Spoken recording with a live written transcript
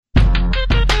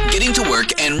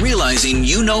work and realizing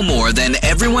you know more than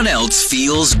everyone else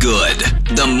feels good.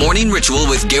 The Morning Ritual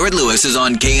with Garret Lewis is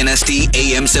on KNST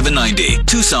AM 790,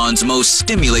 Tucson's most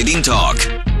stimulating talk.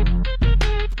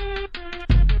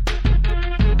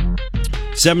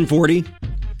 7:40.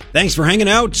 Thanks for hanging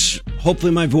out.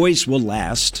 Hopefully my voice will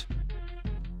last.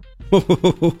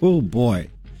 Oh, boy.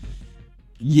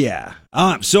 Yeah.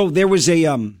 So there was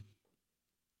a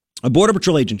Border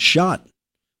Patrol agent shot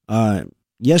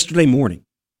yesterday morning.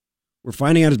 We're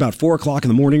finding out it's about 4 o'clock in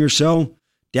the morning or so,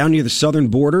 down near the southern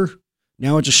border.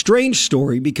 Now, it's a strange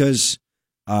story because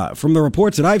from the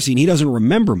reports that I've seen, he doesn't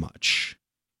remember much,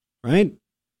 right?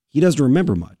 He doesn't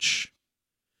remember much.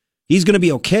 He's going to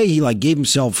be okay. He gave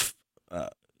himself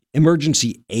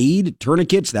emergency aid,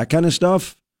 tourniquets, that kind of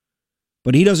stuff.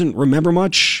 But he doesn't remember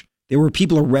much. There were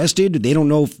people arrested. They don't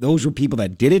know if those were people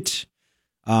that did it.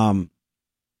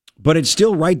 But it's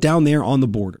still right down there on the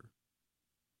border.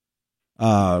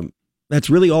 That's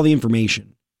really all the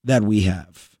information that we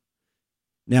have.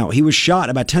 Now, he was shot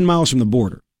about 10 miles from the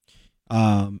border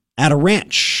at a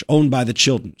ranch owned by the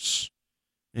Chiltons.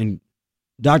 And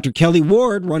Dr. Kelli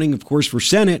Ward, running, of course, for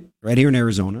Senate right here in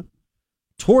Arizona,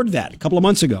 toured that a couple of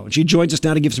months ago. And she joins us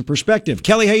now to give some perspective.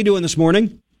 Kelli, how you doing this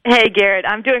morning? Hey, Garrett,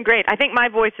 I'm doing great. I think my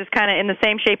voice is kind of in the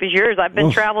same shape as yours. I've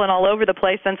been traveling all over the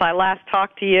place since I last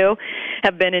talked to you.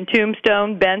 Have been in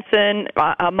Tombstone, Benson,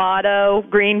 Amado,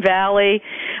 Green Valley,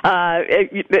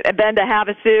 been to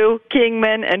Havasu,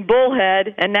 Kingman, and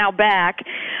Bullhead, and now back.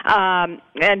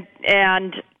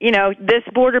 And you know, this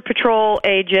Border Patrol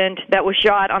agent that was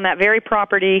shot on that very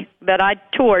property that I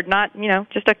toured,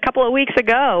 just a couple of weeks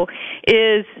ago,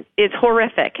 is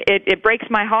horrific. It breaks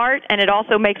my heart, and it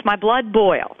also makes my blood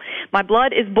boil. My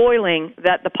blood is boiling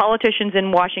that the politicians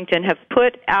in Washington have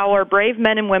put our brave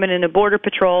men and women in the Border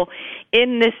Patrol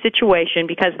in this situation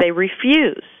because they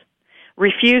refuse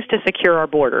to secure our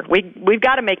border. We've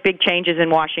got to make big changes in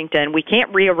Washington. We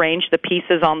can't rearrange the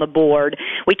pieces on the board.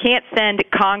 We can't send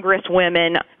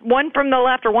congresswomen, one from the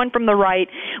left or one from the right,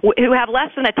 who have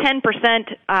less than a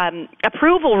 10%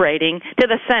 approval rating to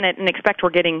the Senate and expect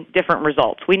we're getting different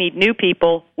results. We need new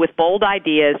people with bold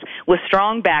ideas, with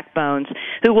strong backbones,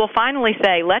 who will finally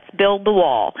say, let's build the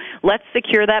wall, let's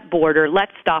secure that border,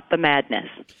 let's stop the madness.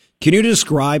 Can you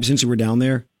describe, since you were down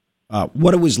there,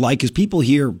 what it was like? Because people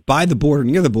here by the border,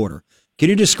 near the border, can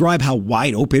you describe how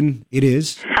wide open it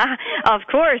is? Of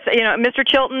course. You know, Mr.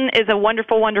 Chilton is a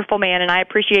wonderful, wonderful man, and I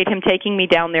appreciate him taking me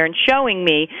down there and showing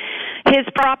me his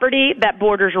property that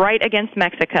borders right against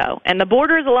Mexico. And the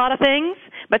border is a lot of things,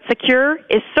 but secure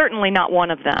is certainly not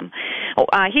one of them.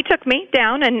 He took me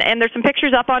down, and there's some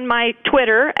pictures up on my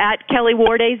Twitter at Kelli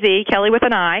Ward AZ, Kelli with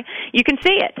an I. You can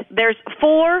see it. There's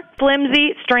 4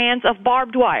 flimsy strands of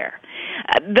barbed wire.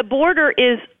 The border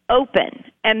is open,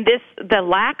 and the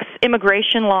lax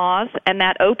immigration laws and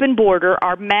that open border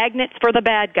are magnets for the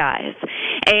bad guys.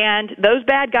 And those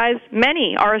bad guys,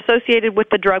 many are associated with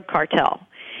the drug cartel.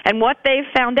 And what they've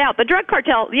found out, the drug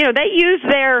cartel, they use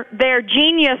their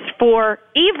genius for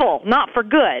evil, not for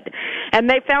good. And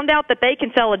they found out that they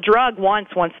can sell a drug once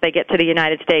they get to the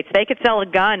United States. They could sell a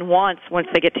gun once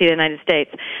they get to the United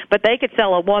States. But they could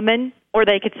sell a woman or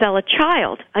they could sell a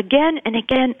child again and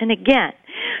again and again.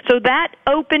 So that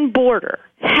open border,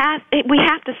 we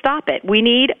have to stop it. We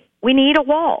need a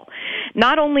wall,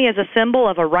 not only as a symbol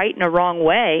of a right and a wrong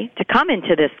way to come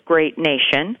into this great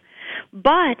nation,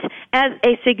 but as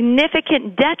a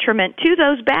significant detriment to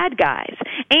those bad guys,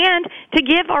 and to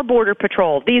give our Border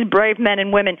Patrol, these brave men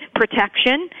and women,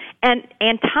 protection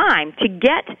and time to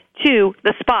get to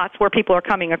the spots where people are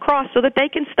coming across so that they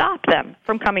can stop them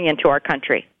from coming into our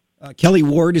country. Kelli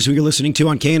Ward is who you're listening to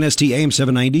on KNST AM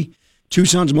 790,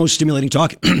 Tucson's most stimulating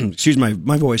talk. Excuse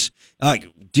my voice.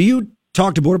 Do you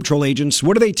talk to Border Patrol agents?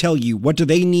 What do they tell you? What do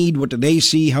they need? What do they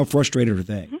see? How frustrated are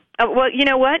they? Well, you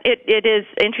know what? It is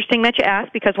interesting that you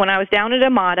asked, because when I was down at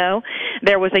Amado,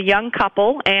 there was a young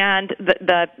couple, and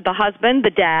the husband,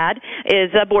 the dad, is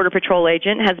a Border Patrol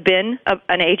agent, has been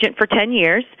an agent for 10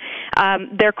 years.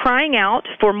 They're crying out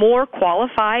for more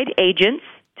qualified agents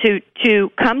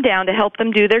to come down to help them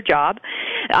do their job.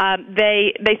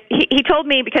 He told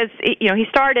me, because he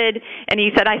started and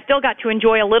he said, I still got to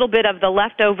enjoy a little bit of the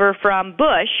leftover from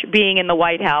Bush being in the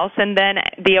White House, and then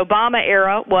the Obama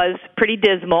era was pretty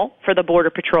dismal for the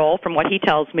Border Patrol, from what he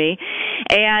tells me,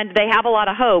 and they have a lot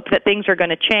of hope that things are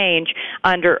going to change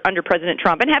under President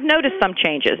Trump, and have noticed some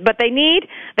changes. But they need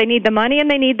the money, and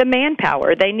they need the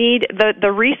manpower. They need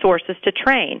the resources to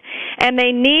train, and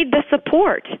they need the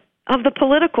support of the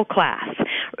political class.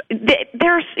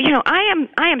 I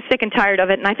am sick and tired of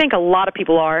it, and I think a lot of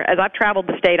people are. As I've traveled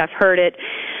the state, I've heard it.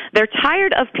 They're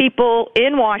tired of people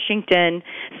in Washington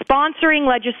sponsoring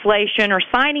legislation or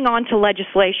signing on to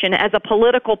legislation as a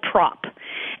political prop.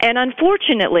 And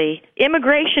unfortunately,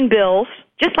 immigration bills,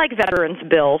 just like veterans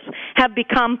bills, have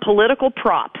become political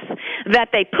props that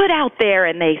they put out there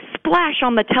and they splash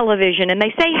on the television and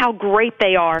they say how great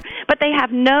they are, but they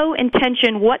have no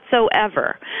intention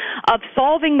whatsoever of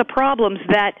solving the problems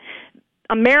that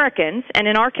Americans, and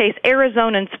in our case,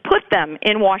 Arizonans, put them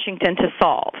in Washington to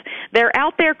solve. They're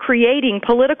out there creating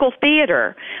political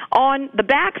theater on the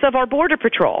backs of our Border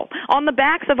Patrol, on the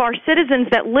backs of our citizens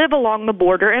that live along the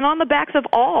border, and on the backs of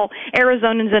all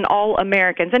Arizonans and all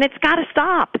Americans. And it's got to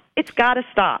stop. It's got to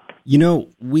stop. You know,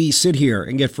 we sit here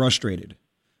and get frustrated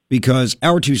because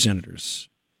our two senators,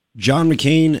 John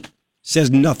McCain,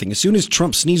 says nothing. As soon as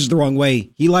Trump sneezes the wrong way,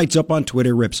 he lights up on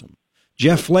Twitter, rips him.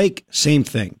 Jeff Flake, same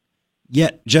thing.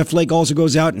 Yet Jeff Flake also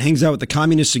goes out and hangs out with the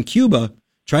communists in Cuba,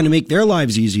 trying to make their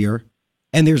lives easier.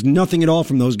 And there's nothing at all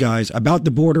from those guys about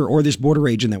the border or this border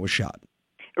agent that was shot.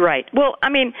 Right. Well, I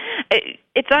mean,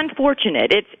 it's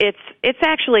unfortunate. It's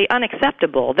actually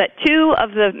unacceptable that two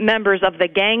of the members of the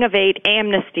Gang of Eight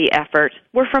amnesty effort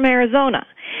were from Arizona.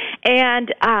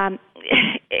 And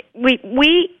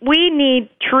we need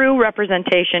true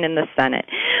representation in the Senate.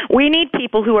 We need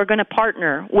people who are going to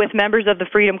partner with members of the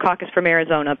Freedom Caucus from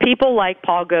Arizona, people like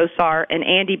Paul Gosar and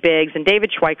Andy Biggs and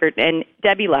David Schweikert and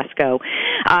Debbie Lesko.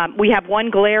 We have one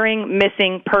glaring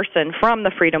missing person from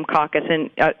the Freedom Caucus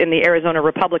in the Arizona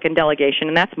Republican delegation,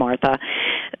 and that's Martha.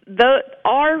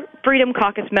 Our Freedom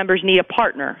Caucus members need a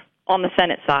partner on the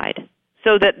Senate side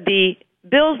so that the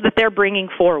bills that they're bringing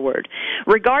forward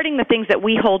regarding the things that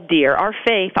we hold dear, our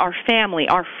faith, our family,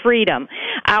 our freedom,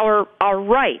 our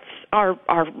rights, our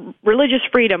religious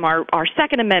freedom, our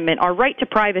Second Amendment, our right to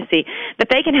privacy, that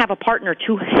they can have a partner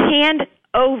to hand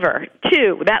over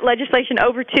to, that legislation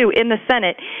over to in the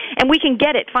Senate, and we can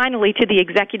get it finally to the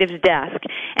executive's desk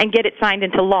and get it signed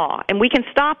into law. And we can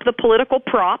stop the political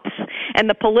props and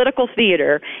the political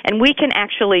theater, and we can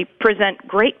actually present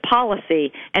great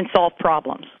policy and solve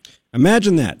problems.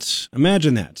 Imagine that.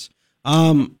 Imagine that.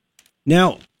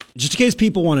 Now, just in case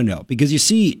people want to know, because you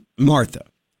see Martha,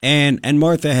 and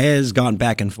Martha has gone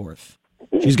back and forth.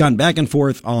 She's gone back and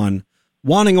forth on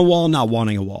wanting a wall, not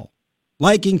wanting a wall,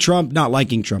 liking Trump, not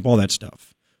liking Trump, all that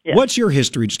stuff. Yeah. What's your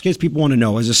history, just in case people want to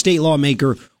know, as a state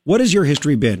lawmaker, what has your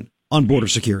history been on border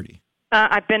security?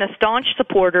 I've been a staunch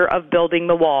supporter of building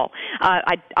the wall.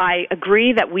 I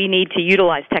agree that we need to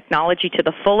utilize technology to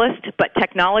the fullest, but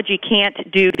technology can't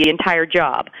do the entire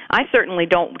job. I certainly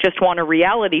don't just want a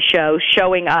reality show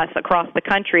showing us across the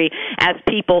country as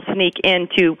people sneak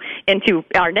into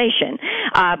our nation.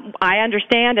 I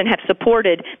understand and have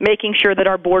supported making sure that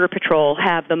our Border Patrol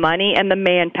have the money and the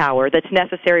manpower that's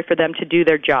necessary for them to do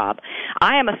their job.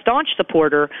 I am a staunch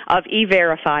supporter of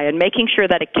E-Verify and making sure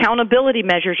that accountability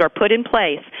measures are put in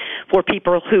place for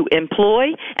people who employ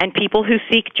and people who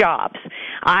seek jobs.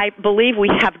 I believe we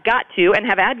have got to and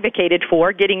have advocated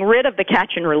for getting rid of the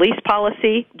catch and release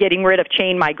policy, getting rid of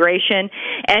chain migration,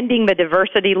 ending the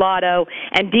diversity lotto,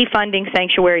 and defunding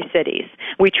sanctuary cities.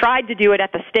 We tried to do it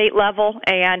at the state level,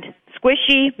 and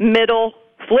squishy, middle,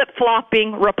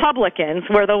 flip-flopping Republicans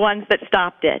were the ones that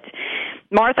stopped it.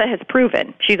 Martha has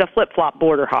proven she's a flip-flop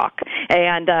border hawk,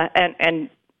 and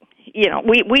you know,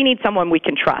 we need someone we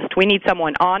can trust. We need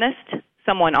someone honest,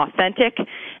 someone authentic,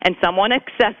 and someone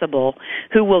accessible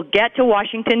who will get to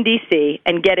Washington, D.C.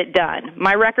 and get it done.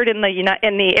 My record in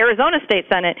the Arizona State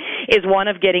Senate is one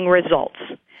of getting results.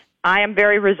 I am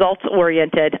very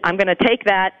results-oriented. I'm going to take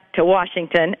that to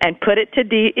Washington and put it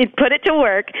to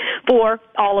work for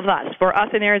all of us, for us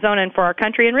in Arizona and for our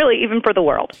country, and really even for the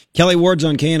world. Kelli Ward's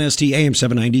on KNST AM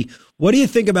 790. What do you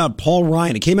think about Paul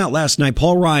Ryan? It came out last night.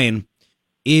 Paul Ryan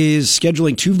is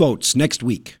scheduling 2 votes next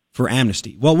week for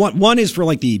amnesty. Well, one is for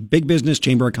like the big business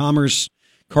Chamber of Commerce.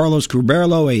 Carlos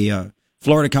Curbelo, a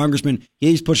Florida congressman,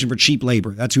 he's pushing for cheap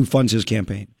labor. That's who funds his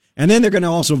campaign. And then they're going to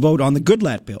also vote on the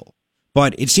Goodlatte bill,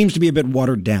 but it seems to be a bit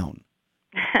watered down.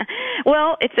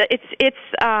 Well,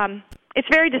 it's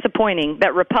very disappointing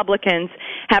that Republicans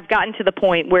have gotten to the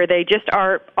point where they just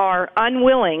are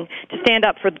unwilling to stand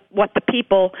up for what the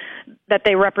people that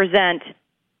they represent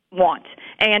want.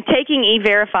 And taking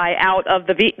E-Verify out of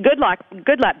the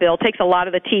Goodlatte bill takes a lot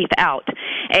of the teeth out.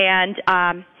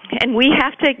 And we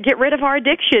have to get rid of our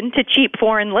addiction to cheap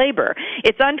foreign labor.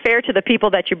 It's unfair to the people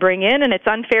that you bring in, and it's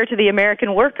unfair to the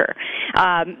American worker.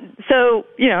 So,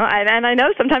 you know, and I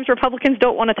know sometimes Republicans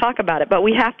don't want to talk about it, but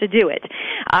we have to do it.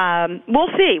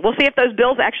 We'll see. We'll see if those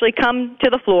bills actually come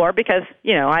to the floor because,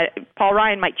 you know, Paul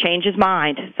Ryan might change his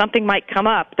mind. Something might come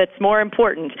up that's more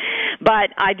important.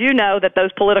 But I do know that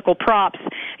those political props,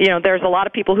 there's a lot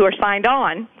of people who are signed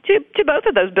on to both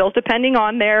of those bills, depending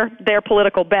on their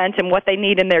political bent and what they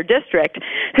need in their district,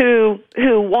 who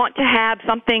want to have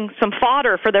some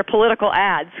fodder for their political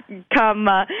ads come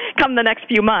the next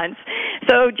few months.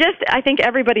 So I think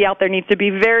everybody out there needs to be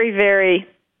very, very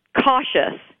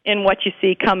cautious in what you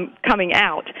see coming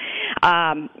out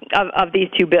of these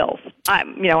two bills.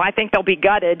 I think they'll be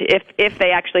gutted if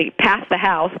they actually pass the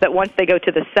House, that once they go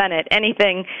to the Senate,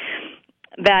 anything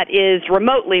that is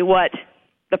remotely what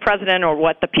the president or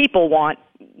what the people want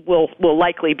will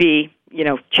likely be,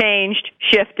 changed,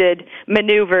 shifted,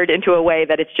 maneuvered into a way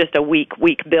that it's just a weak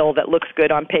bill that looks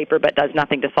good on paper but does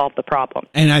nothing to solve the problem.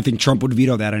 And I think Trump would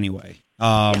veto that anyway.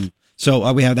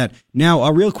 So we have that. Now,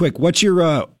 real quick, what's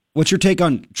your take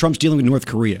on Trump's dealing with North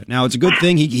Korea? Now, it's a good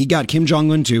thing he got Kim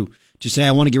Jong-un to say,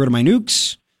 I want to get rid of my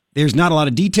nukes. There's not a lot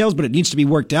of details, but it needs to be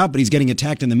worked out. But he's getting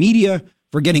attacked in the media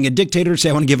for getting a dictator to say,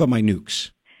 I want to give up my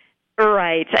nukes.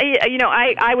 Right.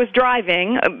 I was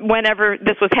driving whenever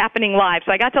this was happening live,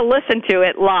 so I got to listen to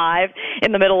it live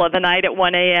in the middle of the night at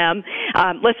 1 a.m.,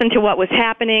 listen to what was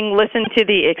happening, listen to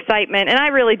the excitement, and I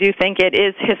really do think it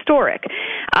is historic.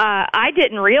 I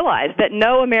didn't realize that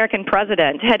no American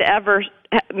president had ever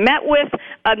met with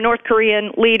a North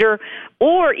Korean leader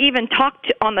or even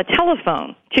talked on the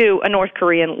telephone to a North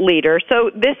Korean leader. So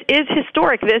this is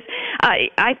historic.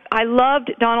 I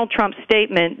loved Donald Trump's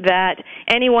statement that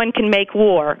anyone can make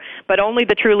war, but only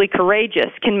the truly courageous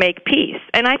can make peace.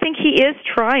 And I think he is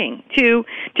trying to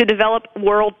develop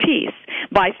world peace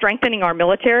by strengthening our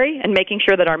military and making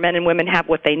sure that our men and women have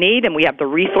what they need, and we have the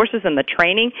resources and the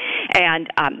training and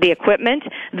the equipment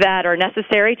that are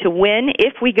necessary to win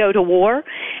if we go to war,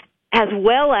 as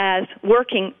well as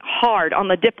working hard on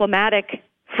the diplomatic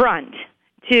front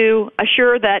to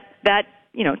assure that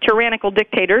tyrannical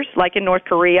dictators like in North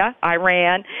Korea,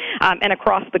 Iran, and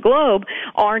across the globe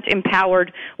aren't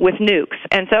empowered with nukes.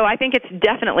 And so I think it's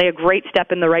definitely a great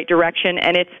step in the right direction,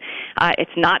 and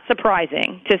it's not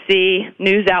surprising to see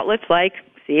news outlets like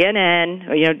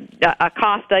CNN,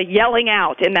 Acosta yelling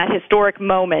out in that historic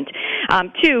moment,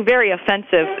 two very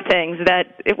offensive things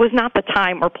that it was not the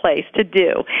time or place to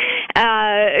do.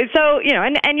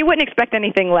 And you wouldn't expect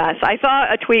anything less. I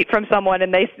saw a tweet from someone,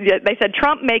 and they said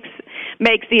Trump makes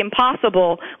the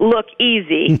impossible look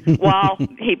easy, while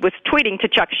he was tweeting to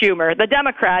Chuck Schumer. The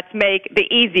Democrats make the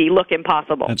easy look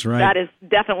impossible. That's right. That is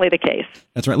definitely the case.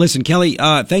 That's right. Listen, Kelli,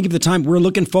 thank you for the time. We're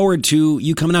looking forward to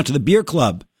you coming out to the beer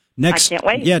club. I can't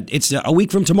wait. Yeah, it's a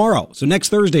week from tomorrow. So next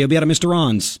Thursday, you'll be out of Mr.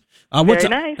 Ron's. Very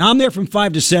nice. I'm there from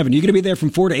 5 to 7. You're going to be there from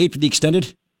 4 to 8 for the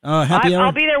extended happy hour?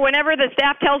 I'll be there whenever the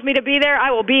staff tells me to be there. I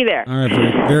will be there. All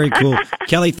right, very cool.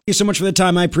 Kelli, thank you so much for the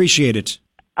time. I appreciate it.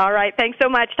 All right. Thanks so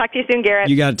much. Talk to you soon, Garrett.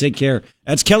 You got to take care.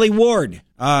 That's Kelli Ward.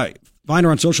 Find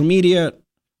her on social media,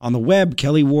 on the web,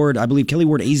 Kelli Ward, I believe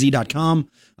KelliWardAZ.com.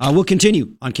 We'll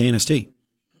continue on KNST.